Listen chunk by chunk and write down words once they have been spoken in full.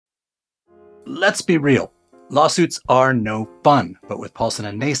Let's be real. Lawsuits are no fun, but with Paulson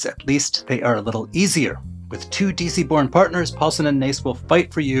and Nace, at least they are a little easier. With two DC-born partners, Paulson and Nace will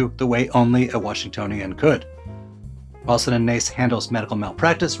fight for you the way only a Washingtonian could. Paulson and Nace handles medical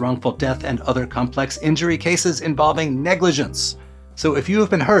malpractice, wrongful death, and other complex injury cases involving negligence. So if you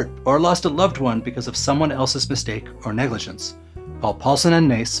have been hurt or lost a loved one because of someone else's mistake or negligence, call Paulson and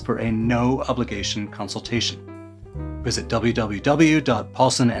Nace for a no-obligation consultation. Visit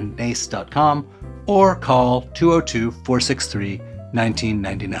www.paulsonandnace.com or call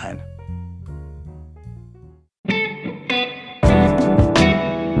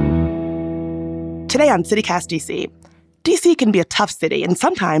 202-463-1999. Today on CityCast DC. DC can be a tough city, and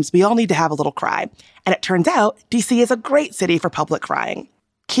sometimes we all need to have a little cry. And it turns out DC is a great city for public crying.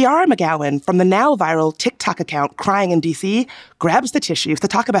 Kiara McGowan from the now viral TikTok account Crying in DC grabs the tissues to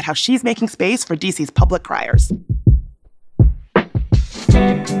talk about how she's making space for DC's public criers.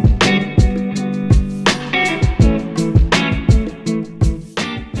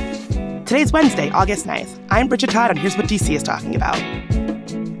 Today's Wednesday, August 9th. I'm Bridget Todd, and here's what DC is talking about.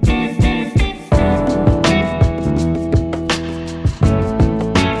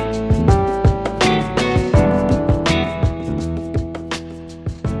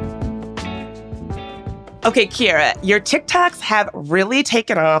 Okay, Kiara, your TikToks have really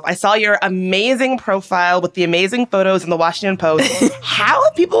taken off. I saw your amazing profile with the amazing photos in the Washington Post. How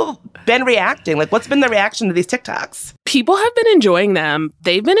have people been reacting? Like, what's been the reaction to these TikToks? People have been enjoying them.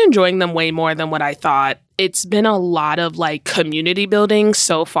 They've been enjoying them way more than what I thought. It's been a lot of like community building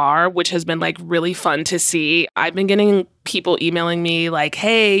so far, which has been like really fun to see. I've been getting people emailing me like,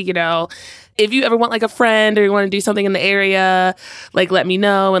 hey, if you ever want like a friend or you want to do something in the area, like let me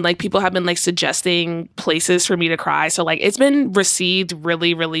know. And like people have been like suggesting places for me to cry. So like it's been received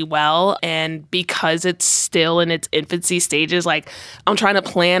really, really well. And because it's still in its infancy stages, like I'm trying to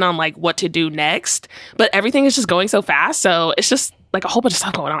plan on like what to do next. But everything is just going so fast. So it's just like a whole bunch of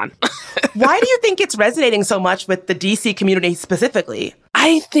stuff going on. Why do you think it's resonating so much with the DC community specifically?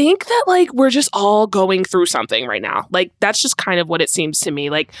 I think that like we're just all going through something right now. Like that's just kind of what it seems to me.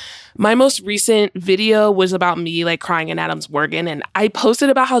 Like my most recent video was about me like crying in Adams Morgan, and I posted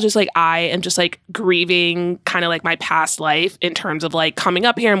about how just like I am just like grieving kind of like my past life in terms of like coming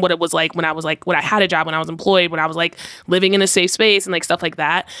up here and what it was like when I had a job, when I was employed, when I was like living in a safe space and like stuff like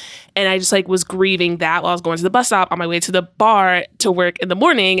that. And I just like was grieving that while I was going to the bus stop on my way to the bar to work in the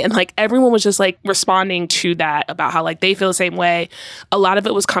morning. And like everyone was just like responding to that about how like they feel the same way. A lot of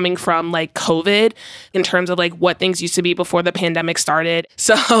it was coming from like COVID in terms of like what things used to be before the pandemic started.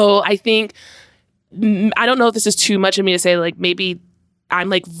 So I think, I don't know if this is too much of me to say, like maybe I'm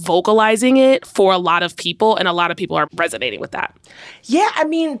like vocalizing it for a lot of people and a lot of people are resonating with that. Yeah, I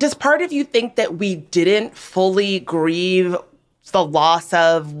mean, does part of you think that we didn't fully grieve the loss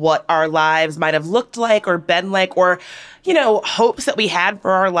of what our lives might have looked like or been like, or, hopes that we had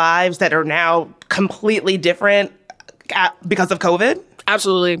for our lives that are now completely different because of COVID?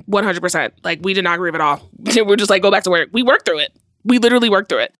 Absolutely. 100%. Like we did not grieve at all. We're just like, go back to work. We worked through it. We literally worked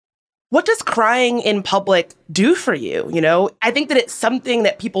through it. What does crying in public do for you? I think that it's something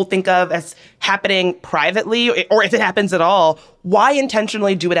that people think of as happening privately, or if it happens at all, why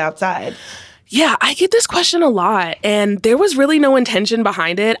intentionally do it outside? Yeah, I get this question a lot, and there was really no intention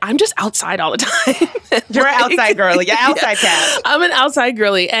behind it. I'm just outside all the time. You're an outside girly. Yeah, outside cat. I'm an outside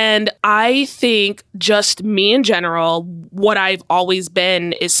girly, and I think just me in general, what I've always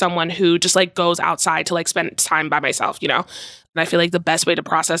been is someone who just like goes outside to like spend time by myself, And I feel like the best way to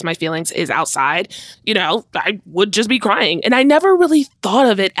process my feelings is outside. I would just be crying, and I never really thought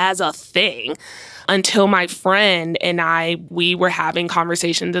of it as a thing until my friend and we were having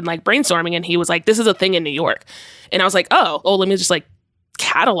conversations and like brainstorming, and he was like, this is a thing in New York. And I was like, oh, let me just like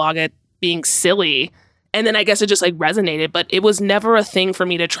catalog it being silly. And then I guess it just like resonated, but it was never a thing for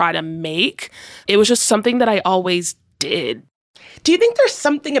me to try to make. It was just something that I always did. Do you think there's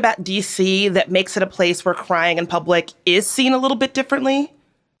something about DC that makes it a place where crying in public is seen a little bit differently?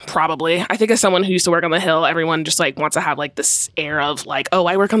 Probably. I think as someone who used to work on the Hill, everyone just like wants to have like this air of like, oh,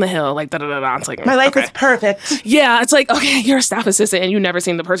 I work on the Hill, like da-da-da-da. It's like, my life is perfect. Yeah, it's like, okay, you're a staff assistant and you've never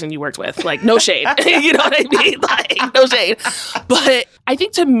seen the person you worked with. Like, no shade. You know what I mean? Like, no shade. But I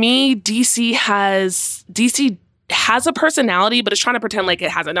think to me, DC has a personality, but it's trying to pretend like it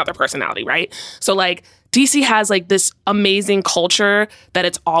has another personality, right? So like DC has like this amazing culture that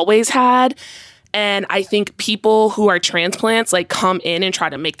it's always had. And I think people who are transplants like come in and try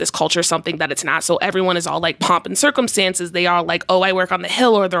to make this culture something that it's not. So everyone is all like pomp and circumstances. They are like, oh, I work on the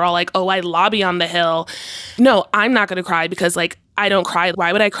Hill, or they're all like, oh, I lobby on the Hill. No, I'm not going to cry because like I don't cry.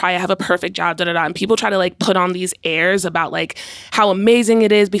 Why would I cry? I have a perfect job, da da da. And people try to like put on these airs about like how amazing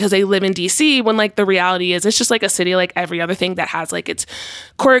it is because they live in DC, when like the reality is it's just like a city like every other thing that has like its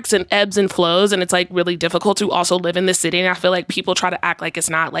quirks and ebbs and flows. And it's like really difficult to also live in this city. And I feel like people try to act like it's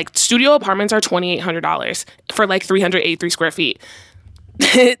not. Like studio apartments are $2,800 for like 383 square feet.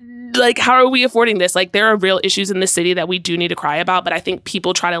 Like, how are we affording this? Like, there are real issues in this city that we do need to cry about. But I think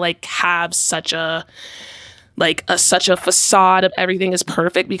people try to like have such a facade of everything is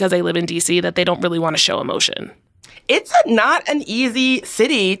perfect because they live in DC that they don't really want to show emotion. It's not an easy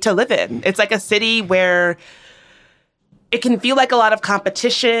city to live in. It's like a city where it can feel like a lot of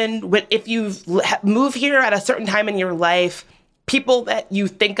competition. If you move here at a certain time in your life, people that you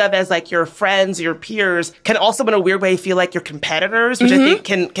think of as like your friends, your peers, can also in a weird way feel like your competitors, which I think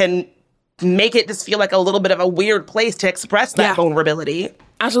can make it just feel like a little bit of a weird place to express that vulnerability.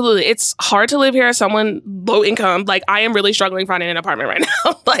 Absolutely. It's hard to live here as someone low income. Like, I am really struggling finding an apartment right now.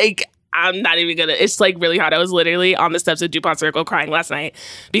 Like, I'm not even gonna, it's like really hard. I was literally on the steps of DuPont Circle crying last night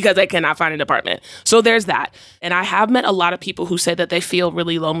because I cannot find an apartment. So there's that. And I have met a lot of people who say that they feel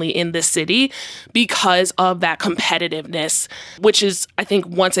really lonely in this city because of that competitiveness, which is, I think,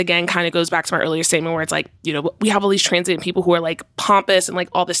 once again, kind of goes back to my earlier statement where it's like, you know, we have all these transient people who are like pompous and like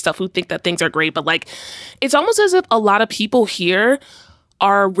all this stuff who think that things are great. But like, it's almost as if a lot of people here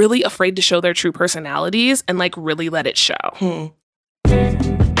are really afraid to show their true personalities and like really let it show.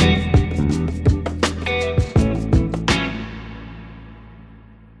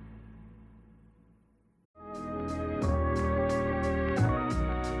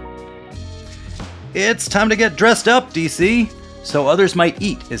 It's time to get dressed up, DC. So Others Might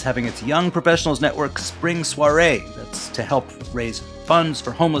Eat is having its Young Professionals Network Spring Soiree. That's to help raise funds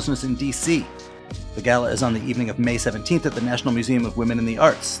for homelessness in DC. The gala is on the evening of May 17th at the National Museum of Women in the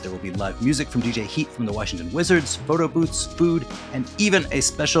Arts. There will be live music from DJ Heat from the Washington Wizards, photo booths, food, and even a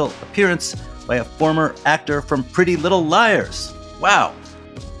special appearance by a former actor from Pretty Little Liars. Wow!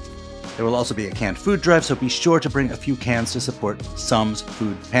 There will also be a canned food drive, so be sure to bring a few cans to support SUM's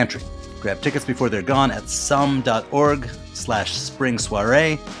Food Pantry. Grab tickets before they're gone at sum.org/spring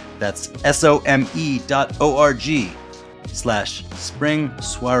soiree. That's SOME.org/spring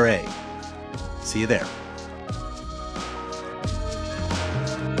soiree. See you there.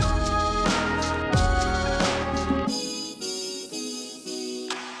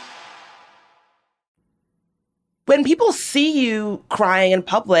 When people see you crying in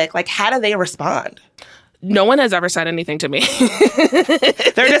public, like, how do they respond? No one has ever said anything to me.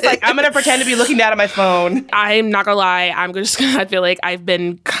 They're just like, I'm going to pretend to be looking down at my phone. I'm not going to lie. I feel like I've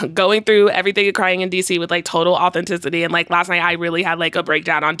been going through everything and crying in DC with like total authenticity. And like last night, I really had like a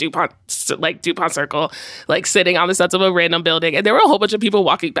breakdown on DuPont Circle, like sitting on the steps of a random building. And there were a whole bunch of people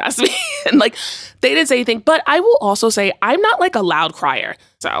walking past me. And like, they didn't say anything. But I will also say, I'm not like a loud crier.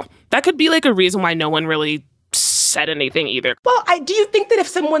 So that could be like a reason why no one really said anything either. Well, do you think that if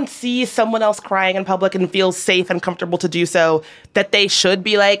someone sees someone else crying in public and feels safe and comfortable to do so, that they should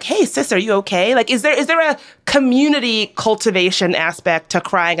be like, hey, sis, are you okay? Like, is there a community cultivation aspect to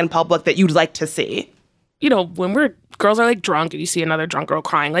crying in public that you'd like to see? You know, when girls are like drunk and you see another drunk girl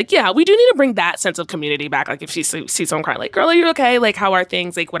crying, like, yeah, we do need to bring that sense of community back. Like if she sees someone crying, like, girl, are you okay? Like, how are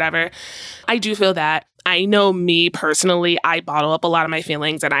things? Like, whatever. I do feel that. I know me personally, I bottle up a lot of my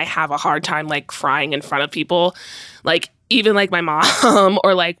feelings and I have a hard time like crying in front of people. Like even like my mom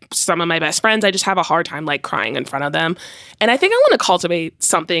or like some of my best friends, I just have a hard time like crying in front of them. And I think I want to cultivate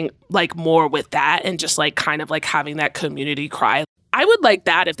something like more with that and just like kind of like having that community cry. I would like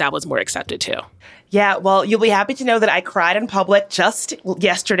that if that was more accepted too. Yeah, well, you'll be happy to know that I cried in public just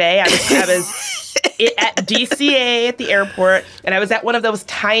yesterday. I was at DCA at the airport, and I was at one of those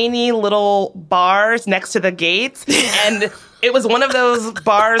tiny little bars next to the gates. And it was one of those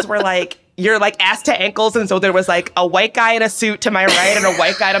bars where, like, you're, like, ass to ankles. And so there was, like, a white guy in a suit to my right and a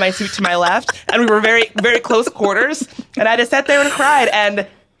white guy in my suit to my left. And we were very, very close quarters. And I just sat there and cried. And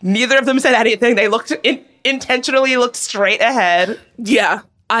neither of them said anything. They intentionally looked straight ahead. Yeah.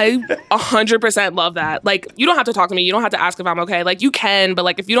 I 100% love that. Like, you don't have to talk to me. You don't have to ask if I'm okay. Like, you can, but,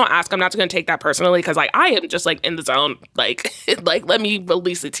 like, if you don't ask, I'm not going to take that personally because, like, I am just, like, in the zone. Like, let me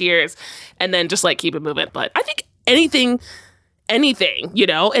release the tears and then just, like, keep it moving. But I think anything, you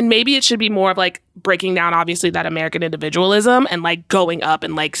know, and maybe it should be more of, like, breaking down, obviously, that American individualism and, like, going up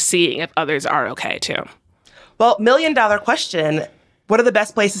and, like, seeing if others are okay, too. Well, $1 million question. What are the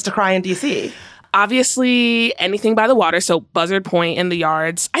best places to cry in D.C.? Obviously, anything by the water, so Buzzard Point in the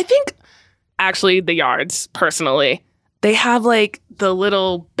Yards. I think, actually, the Yards, personally, they have, like, the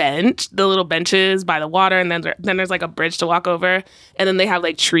little benches by the water, and then there's, like, a bridge to walk over, and then they have,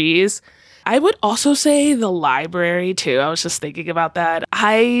 like, trees. I would also say the library too. I was just thinking about that.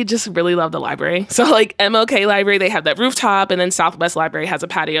 I just really love the library. So like MLK Library, they have that rooftop, and then Southwest Library has a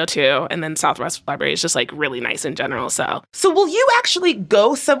patio too. And then Southwest Library is just like really nice in general. So will you actually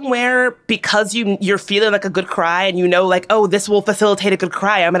go somewhere because you're feeling like a good cry and you know like, oh, this will facilitate a good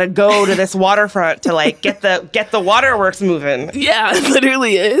cry. I'm going to go to this waterfront to like get the waterworks moving. Yeah, it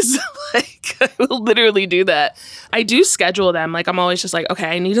literally is. Like I will literally do that. I do schedule them. Like I'm always just like, okay,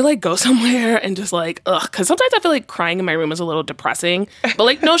 I need to like go somewhere and just like, because sometimes I feel like crying in my room is a little depressing. But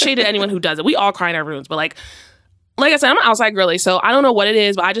like no shade to anyone who does it. We all cry in our rooms. But like I said, I'm an outside girly, so I don't know what it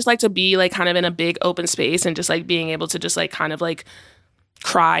is, but I just like to be like kind of in a big open space and just like being able to just like kind of like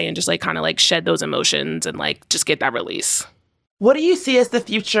cry and just like kind of like shed those emotions and like just get that release. What do you see as the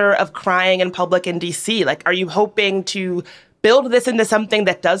future of crying in public in DC? Like, are you hoping to build this into something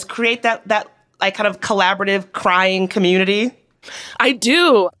that does create that like kind of collaborative crying community? I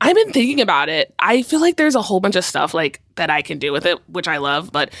do. I've been thinking about it. I feel like there's a whole bunch of stuff like that I can do with it, which I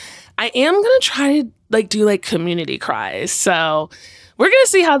love, but I am going to try to like do like community cries. So we're going to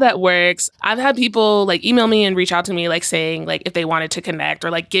see how that works. I've had people like email me and reach out to me like saying like if they wanted to connect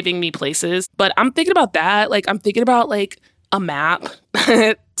or like giving me places, but I'm thinking about that. Like I'm thinking about like a map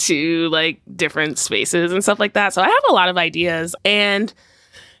to like different spaces and stuff like that. So I have a lot of ideas and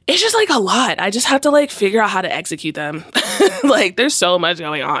it's just like a lot. I just have to like figure out how to execute them. Like there's so much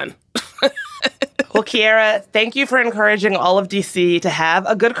going on. Well, Kiara, thank you for encouraging all of DC to have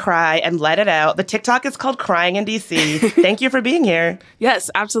a good cry and let it out. The TikTok is called Crying in DC. Thank you for being here. Yes,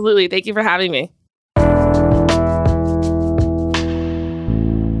 absolutely. Thank you for having me.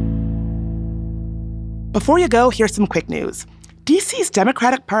 Before you go, here's some quick news. DC's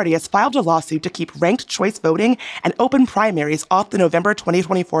Democratic Party has filed a lawsuit to keep ranked choice voting and open primaries off the November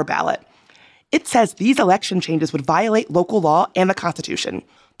 2024 ballot. It says these election changes would violate local law and the Constitution.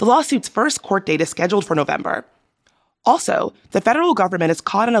 The lawsuit's first court date is scheduled for November. Also, the federal government is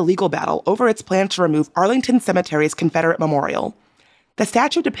caught in a legal battle over its plan to remove Arlington Cemetery's Confederate memorial. The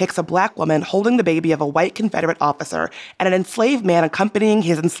statue depicts a Black woman holding the baby of a white Confederate officer and an enslaved man accompanying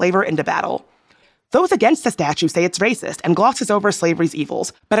his enslaver into battle. Those against the statue say it's racist and glosses over slavery's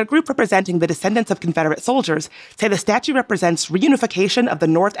evils, but a group representing the descendants of Confederate soldiers say the statue represents reunification of the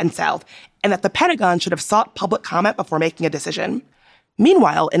North and South, and that the Pentagon should have sought public comment before making a decision.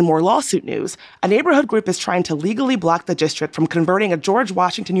 Meanwhile, in more lawsuit news, a neighborhood group is trying to legally block the district from converting a George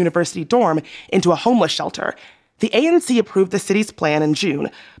Washington University dorm into a homeless shelter. The ANC approved the city's plan in June,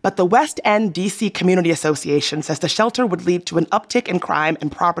 but the West End DC Community Association says the shelter would lead to an uptick in crime and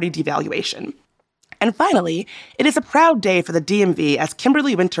property devaluation. And finally, it is a proud day for the DMV as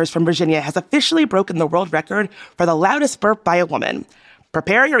Kimberly Winters from Virginia has officially broken the world record for the loudest burp by a woman.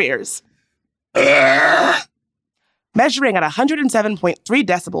 Prepare your ears. Measuring at 107.3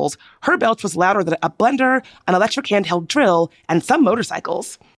 decibels, her belch was louder than a blender, an electric handheld drill, and some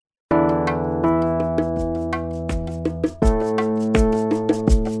motorcycles.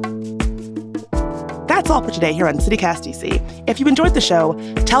 That's all for today here on CityCast DC. If you enjoyed the show,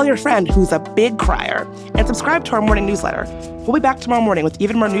 tell your friend who's a big crier, and subscribe to our morning newsletter. We'll be back tomorrow morning with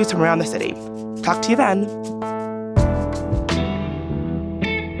even more news from around the city. Talk to you then.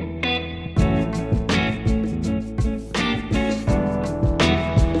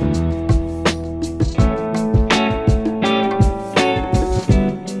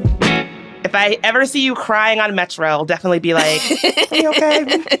 If I ever see you crying on Metro, I'll definitely be like, are you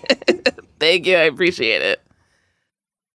okay? Thank you. I appreciate it.